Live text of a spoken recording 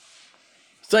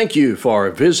Thank you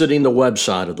for visiting the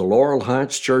website of the Laurel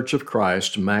Heights Church of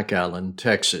Christ, McAllen,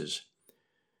 Texas.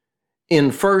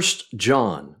 In 1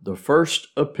 John, the first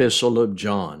epistle of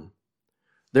John,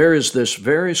 there is this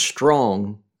very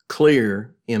strong,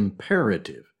 clear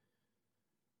imperative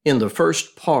in the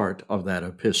first part of that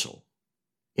epistle.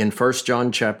 In 1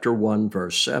 John chapter 1,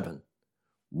 verse 7,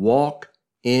 walk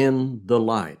in the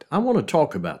light. I want to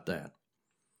talk about that.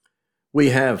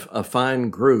 We have a fine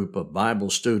group of Bible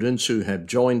students who have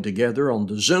joined together on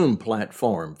the Zoom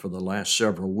platform for the last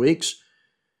several weeks,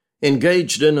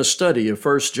 engaged in a study of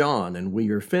 1 John, and we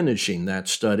are finishing that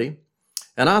study.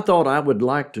 And I thought I would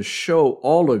like to show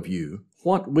all of you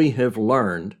what we have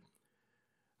learned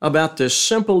about this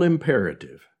simple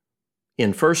imperative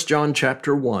in 1 John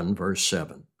chapter 1, verse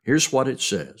 7. Here's what it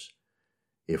says.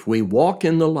 If we walk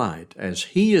in the light as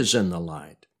He is in the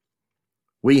light,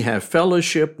 we have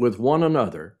fellowship with one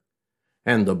another,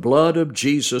 and the blood of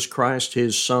Jesus Christ,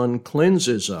 His Son,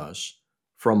 cleanses us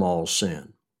from all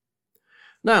sin.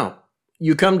 Now,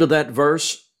 you come to that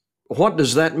verse, what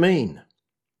does that mean?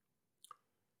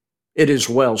 It is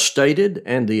well stated,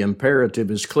 and the imperative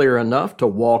is clear enough to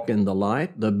walk in the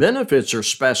light. The benefits are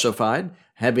specified,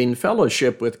 having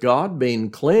fellowship with God, being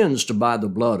cleansed by the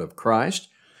blood of Christ.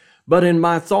 But in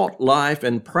my thought life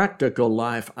and practical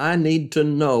life, I need to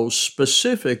know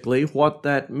specifically what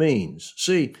that means.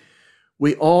 See,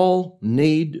 we all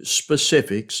need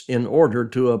specifics in order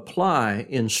to apply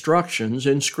instructions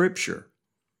in Scripture.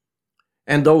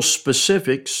 And those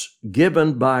specifics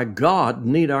given by God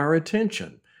need our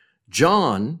attention.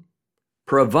 John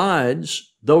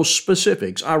provides those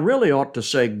specifics. I really ought to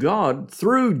say God,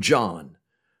 through John,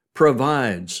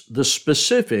 provides the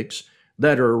specifics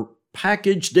that are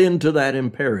packaged into that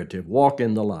imperative, walk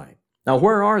in the light. Now,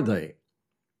 where are they?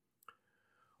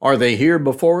 Are they here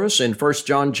before us in 1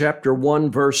 John chapter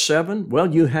 1, verse 7?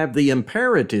 Well, you have the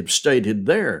imperative stated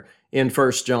there in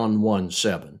 1 John 1,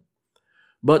 7.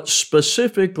 But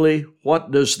specifically,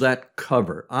 what does that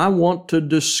cover? I want to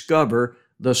discover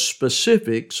the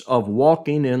specifics of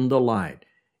walking in the light.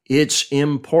 It's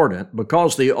important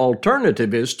because the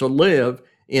alternative is to live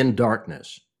in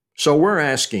darkness. So we're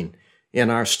asking, in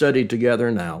our study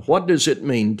together now, what does it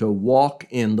mean to walk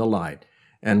in the light?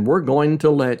 And we're going to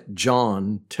let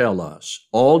John tell us.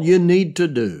 All you need to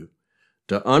do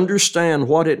to understand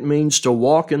what it means to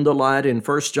walk in the light in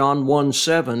 1 John 1,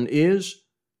 7 is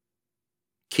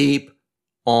keep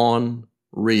on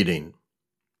reading.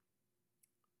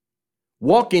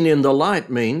 Walking in the light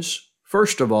means,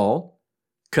 first of all,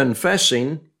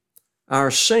 confessing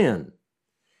our sin.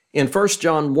 In 1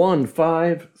 John 1,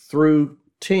 5 through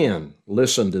 10,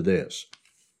 listen to this.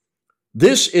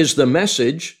 This is the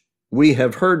message we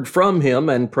have heard from Him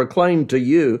and proclaimed to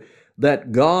you,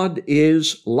 that God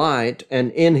is light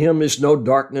and in Him is no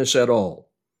darkness at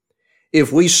all.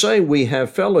 If we say we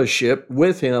have fellowship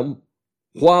with Him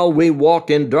while we walk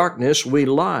in darkness, we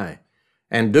lie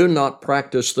and do not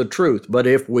practice the truth. But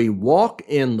if we walk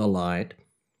in the light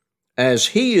as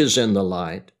He is in the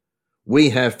light,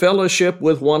 we have fellowship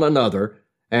with one another,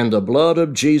 and the blood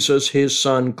of Jesus, His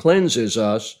Son, cleanses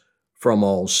us from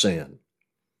all sin.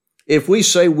 If we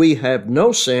say we have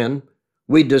no sin,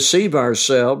 we deceive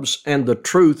ourselves, and the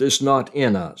truth is not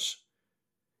in us.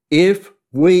 If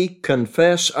we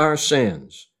confess our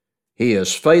sins, He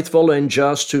is faithful and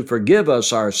just to forgive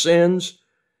us our sins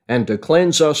and to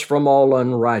cleanse us from all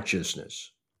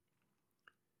unrighteousness.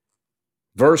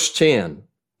 Verse 10,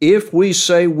 if we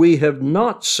say we have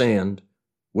not sinned,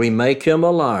 we make Him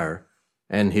a liar,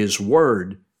 and His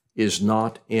word is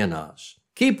not in us.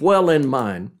 Keep well in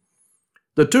mind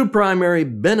the two primary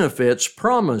benefits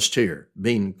promised here,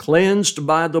 being cleansed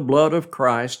by the blood of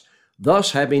Christ,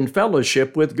 thus having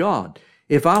fellowship with God.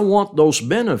 If I want those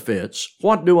benefits,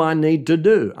 what do I need to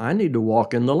do? I need to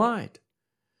walk in the light.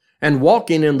 And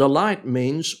walking in the light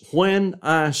means when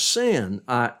I sin,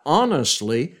 I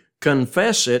honestly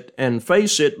confess it and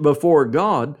face it before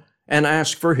God and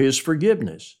ask for His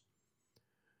forgiveness.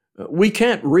 We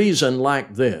can't reason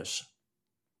like this.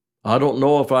 I don't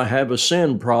know if I have a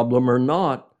sin problem or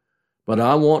not, but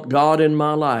I want God in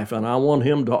my life and I want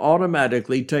Him to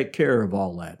automatically take care of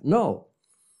all that. No.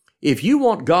 If you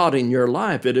want God in your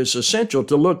life, it is essential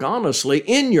to look honestly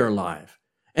in your life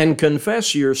and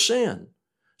confess your sin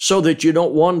so that you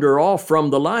don't wander off from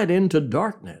the light into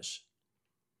darkness.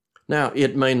 Now,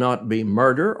 it may not be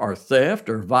murder or theft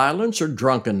or violence or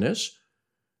drunkenness,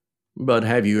 but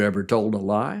have you ever told a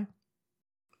lie?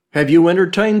 Have you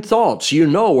entertained thoughts you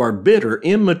know are bitter,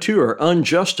 immature,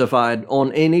 unjustified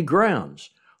on any grounds,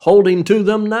 holding to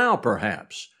them now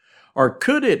perhaps? Or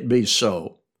could it be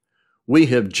so we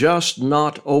have just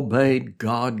not obeyed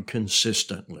God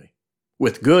consistently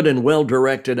with good and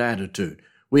well-directed attitude.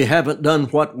 We haven't done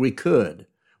what we could.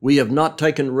 We have not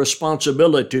taken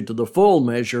responsibility to the full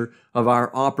measure of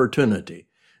our opportunity.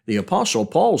 The Apostle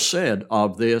Paul said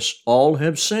of this, all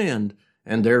have sinned,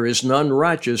 and there is none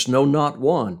righteous, no, not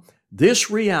one. This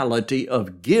reality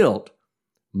of guilt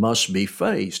must be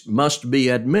faced, must be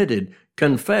admitted,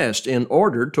 confessed in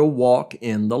order to walk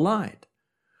in the light.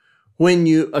 When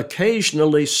you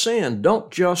occasionally sin,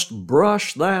 don't just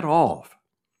brush that off.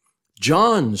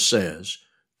 John says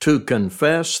to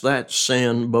confess that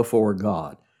sin before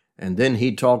God. And then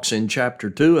he talks in chapter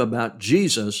 2 about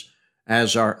Jesus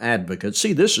as our advocate.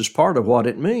 See, this is part of what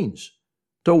it means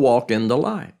to walk in the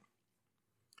light.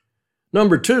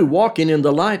 Number 2, walking in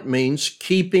the light means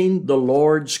keeping the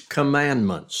Lord's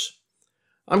commandments.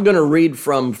 I'm going to read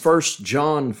from 1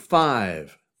 John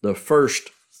 5, the first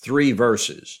 3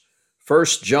 verses. 1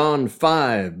 John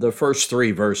 5, the first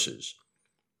 3 verses.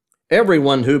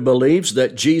 Everyone who believes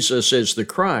that Jesus is the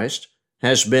Christ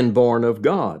has been born of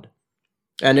God.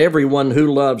 And everyone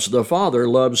who loves the Father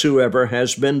loves whoever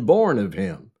has been born of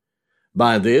him.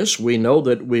 By this we know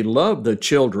that we love the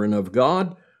children of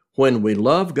God when we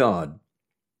love God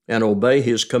and obey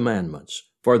his commandments.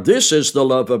 For this is the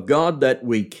love of God, that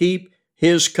we keep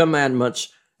his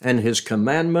commandments, and his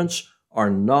commandments are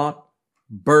not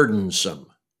burdensome.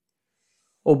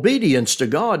 Obedience to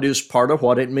God is part of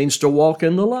what it means to walk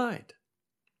in the light.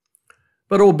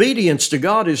 But obedience to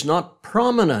God is not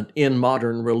prominent in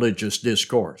modern religious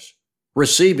discourse.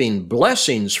 Receiving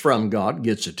blessings from God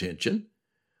gets attention.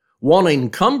 Wanting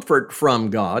comfort from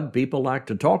God, people like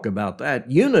to talk about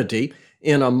that. Unity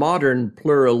in a modern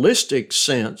pluralistic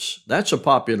sense, that's a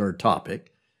popular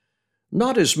topic.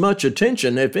 Not as much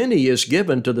attention, if any, is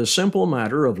given to the simple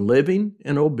matter of living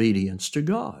in obedience to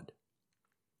God.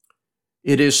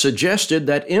 It is suggested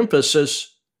that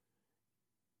emphasis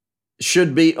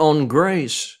should be on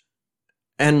grace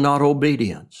and not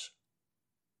obedience.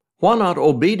 Why not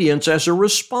obedience as a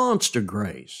response to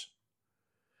grace?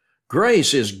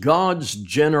 Grace is God's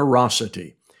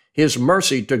generosity, his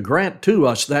mercy to grant to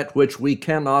us that which we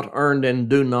cannot earn and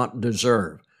do not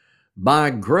deserve. By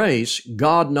grace,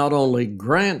 God not only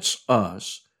grants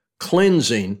us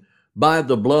cleansing by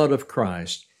the blood of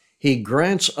Christ, he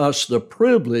grants us the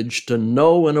privilege to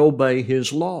know and obey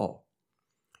his law.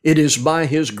 It is by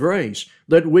his grace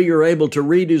that we are able to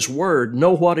read his word,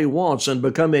 know what he wants, and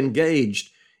become engaged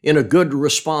in a good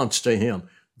response to him.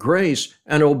 Grace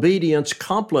and obedience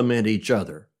complement each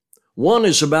other. One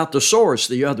is about the source,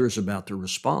 the other is about the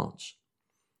response.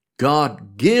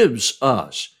 God gives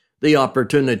us the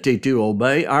opportunity to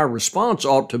obey. Our response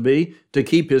ought to be to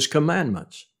keep his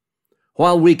commandments.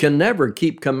 While we can never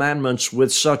keep commandments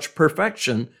with such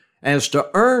perfection as to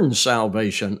earn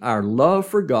salvation, our love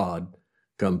for God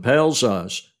compels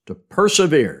us to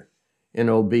persevere in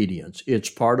obedience. It's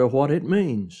part of what it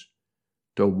means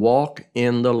to walk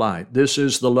in the light. This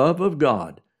is the love of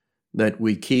God, that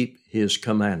we keep his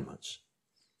commandments.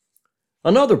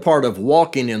 Another part of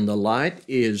walking in the light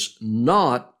is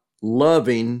not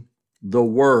loving the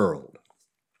world.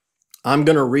 I'm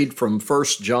going to read from 1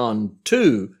 John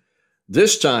 2,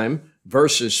 this time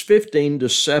verses 15 to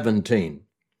 17.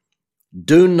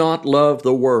 Do not love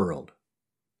the world,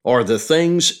 or the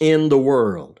things in the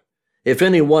world. If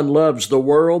anyone loves the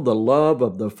world, the love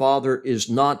of the Father is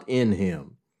not in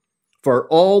him. For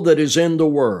all that is in the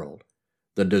world,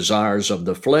 the desires of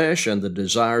the flesh and the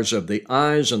desires of the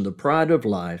eyes and the pride of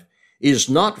life, is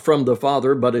not from the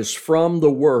Father, but is from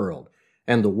the world.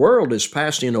 And the world is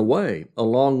passing away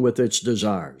along with its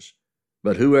desires.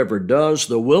 But whoever does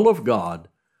the will of God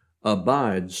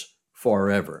abides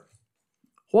forever.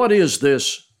 What is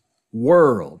this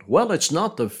world? Well, it's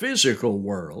not the physical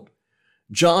world.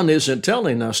 John isn't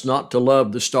telling us not to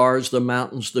love the stars, the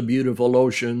mountains, the beautiful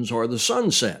oceans, or the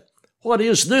sunset. What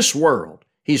is this world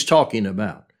he's talking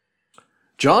about?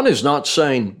 John is not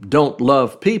saying don't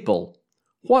love people.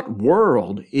 What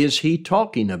world is he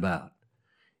talking about?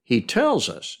 He tells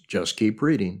us, just keep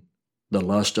reading, the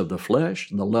lust of the flesh,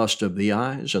 the lust of the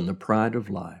eyes, and the pride of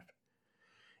life.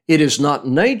 It is not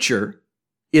nature.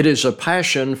 It is a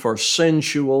passion for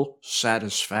sensual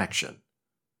satisfaction.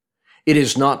 It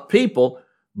is not people,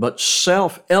 but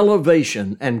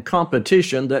self-elevation and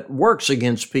competition that works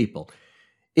against people.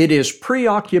 It is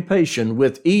preoccupation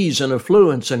with ease and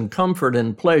affluence and comfort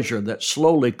and pleasure that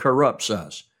slowly corrupts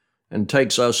us and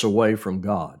takes us away from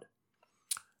God.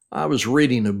 I was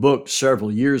reading a book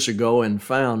several years ago and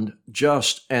found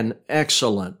just an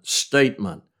excellent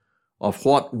statement of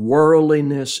what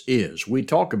worldliness is. We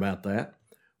talk about that.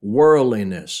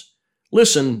 Worldliness.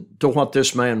 Listen to what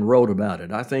this man wrote about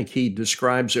it. I think he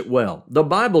describes it well. The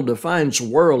Bible defines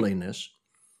worldliness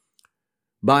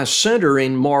by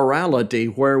centering morality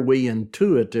where we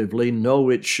intuitively know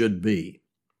it should be.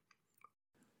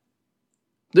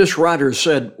 This writer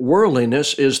said,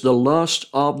 worldliness is the lust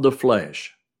of the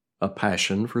flesh, a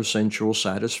passion for sensual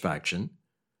satisfaction,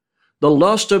 the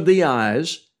lust of the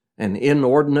eyes, an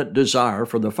inordinate desire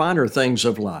for the finer things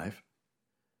of life,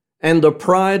 and the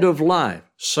pride of life,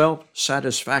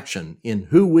 self-satisfaction in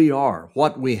who we are,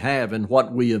 what we have, and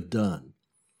what we have done.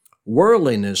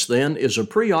 Worldliness, then, is a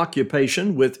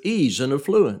preoccupation with ease and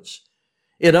affluence.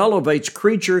 It elevates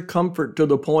creature comfort to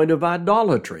the point of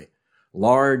idolatry.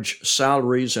 Large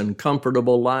salaries and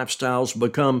comfortable lifestyles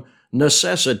become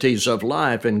necessities of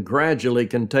life and gradually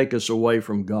can take us away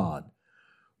from God.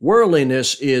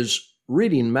 Worldliness is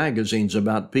reading magazines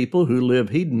about people who live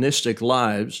hedonistic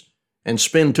lives and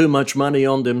spend too much money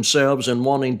on themselves and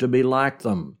wanting to be like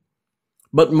them.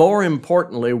 But more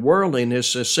importantly,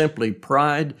 worldliness is simply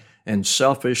pride and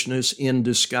selfishness in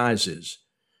disguises.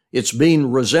 It's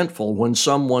being resentful when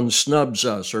someone snubs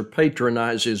us or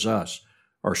patronizes us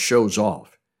or shows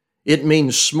off. It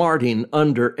means smarting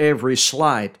under every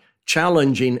slight,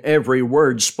 challenging every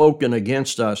word spoken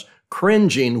against us,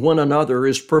 cringing when another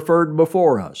is preferred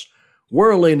before us.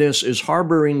 Worldliness is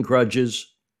harboring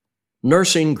grudges,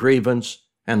 nursing grievance,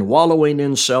 and wallowing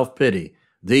in self-pity.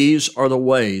 These are the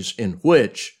ways in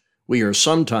which we are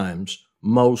sometimes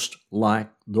most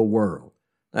like the world.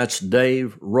 That's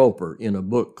Dave Roper in a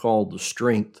book called The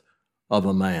Strength of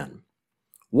a Man.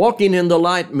 Walking in the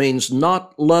light means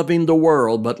not loving the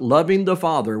world, but loving the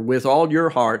Father with all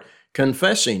your heart,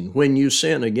 confessing when you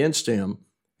sin against Him,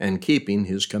 and keeping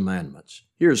His commandments.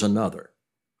 Here's another.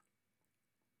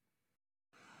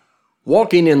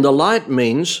 Walking in the light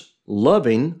means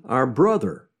loving our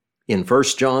brother. In 1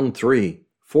 John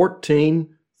 3:14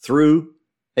 through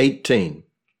 18.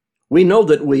 We know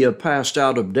that we have passed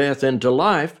out of death into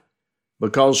life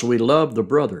because we love the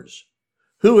brothers.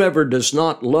 Whoever does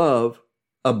not love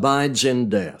abides in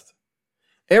death.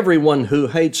 Everyone who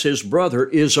hates his brother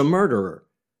is a murderer,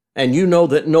 and you know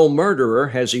that no murderer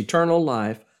has eternal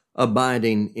life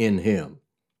abiding in him.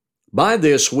 By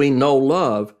this we know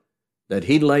love, that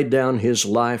He laid down His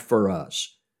life for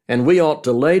us, and we ought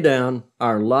to lay down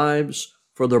our lives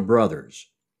for the brothers.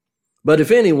 But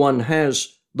if anyone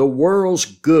has the world's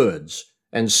goods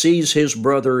and sees his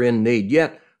brother in need,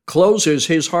 yet closes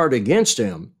his heart against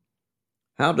him,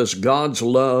 how does God's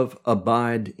love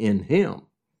abide in him?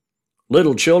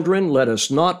 Little children, let us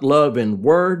not love in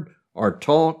word or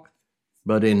talk,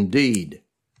 but in deed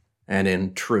and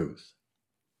in truth.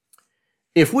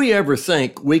 If we ever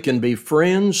think we can be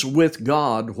friends with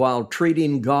God while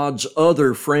treating God's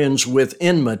other friends with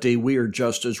enmity, we are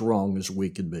just as wrong as we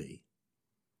could be.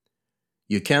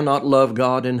 You cannot love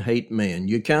God and hate men.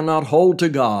 You cannot hold to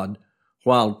God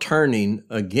while turning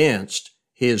against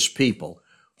His people.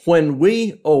 When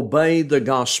we obey the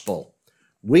gospel,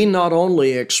 we not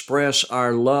only express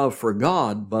our love for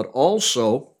God, but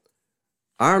also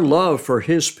our love for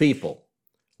His people.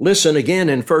 Listen again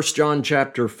in 1 John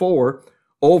chapter 4,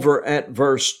 over at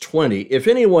verse 20. If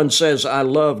anyone says, I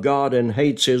love God and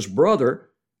hates his brother,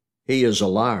 he is a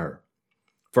liar.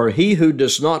 For he who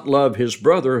does not love his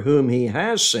brother whom he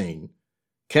has seen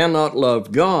cannot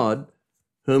love God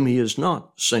whom he has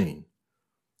not seen.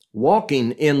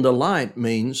 Walking in the light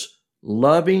means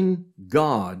loving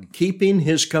God, keeping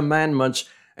His commandments,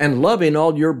 and loving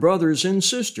all your brothers and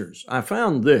sisters. I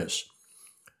found this.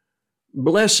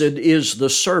 Blessed is the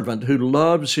servant who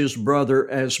loves his brother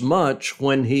as much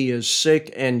when he is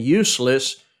sick and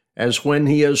useless as when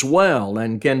he is well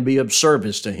and can be of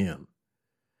service to him.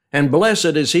 And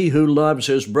blessed is he who loves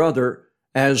his brother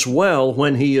as well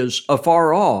when he is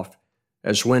afar off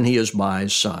as when he is by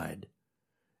his side,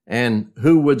 and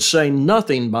who would say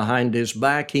nothing behind his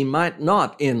back he might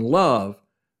not in love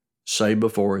say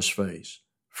before his face.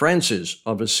 Francis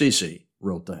of Assisi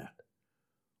wrote that.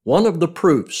 One of the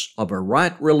proofs of a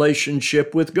right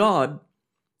relationship with God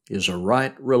is a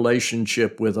right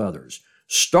relationship with others.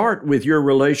 Start with your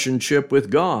relationship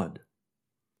with God.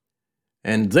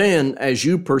 And then as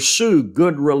you pursue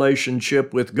good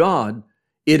relationship with God,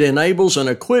 it enables and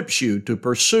equips you to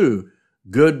pursue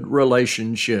good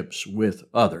relationships with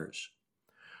others.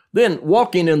 Then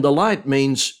walking in the light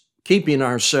means keeping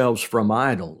ourselves from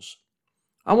idols.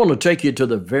 I want to take you to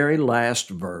the very last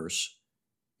verse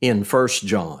in 1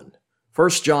 John. 1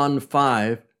 John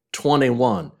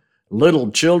 5:21.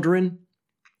 Little children,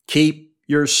 keep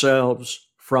yourselves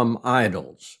from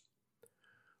idols.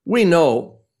 We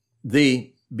know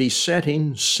the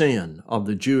besetting sin of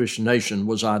the Jewish nation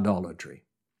was idolatry.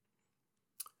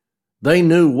 They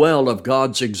knew well of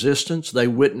God's existence. They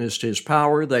witnessed His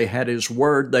power. They had His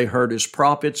word. They heard His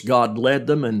prophets. God led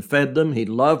them and fed them. He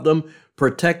loved them,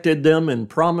 protected them, and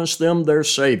promised them their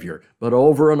Savior. But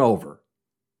over and over,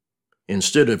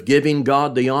 instead of giving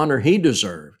God the honor He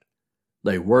deserved,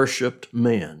 they worshiped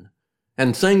men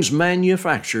and things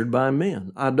manufactured by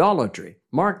men. Idolatry.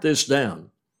 Mark this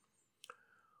down.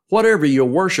 Whatever you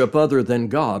worship other than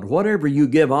God, whatever you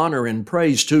give honor and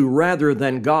praise to rather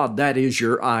than God, that is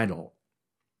your idol.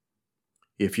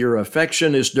 If your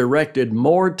affection is directed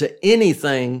more to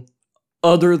anything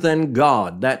other than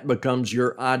God, that becomes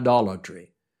your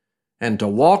idolatry. And to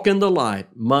walk in the light,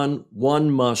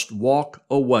 one must walk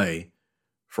away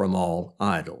from all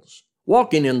idols.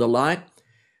 Walking in the light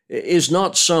is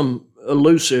not some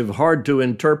elusive,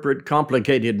 hard-to-interpret,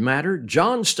 complicated matter.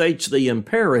 John states the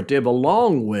imperative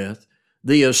along with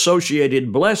the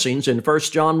associated blessings in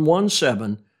 1 John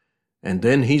 1:7, and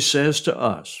then he says to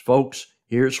us, folks,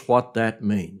 here's what that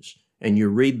means. And you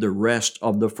read the rest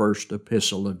of the first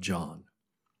epistle of John.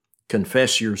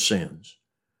 Confess your sins.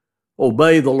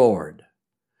 Obey the Lord.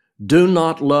 Do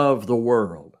not love the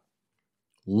world.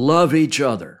 Love each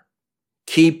other.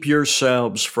 Keep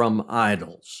yourselves from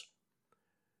idols.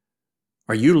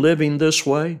 Are you living this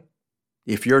way?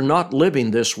 If you're not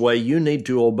living this way, you need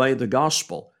to obey the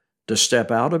gospel, to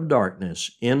step out of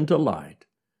darkness into light,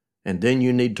 and then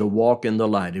you need to walk in the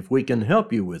light. If we can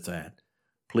help you with that,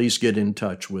 please get in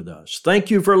touch with us.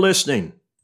 Thank you for listening.